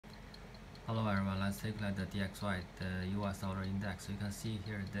Hello everyone, let's take a look at the DXY, the US dollar index. So you can see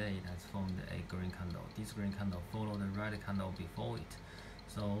here today it has formed a green candle. This green candle followed the red candle before it.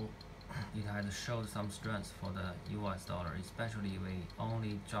 So it has showed some strength for the US dollar, especially we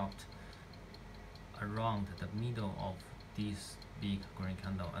only dropped around the middle of this big green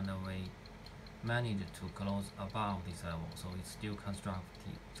candle and we managed to close above this level. So it's still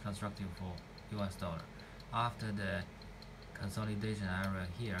constructive for US dollar. After the consolidation area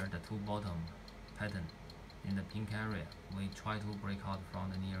here, the two bottom pattern in the pink area, we try to break out from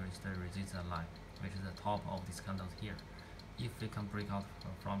the nearest resistance line, which is the top of this candle here. If we can break out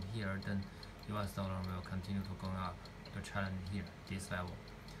from here, then US dollar will continue to go up to challenge here, this level.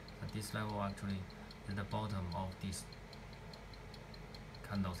 So this level actually is the bottom of these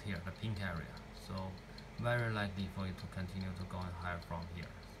candles here, the pink area. So very likely for it to continue to go higher from here.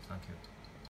 Thank you.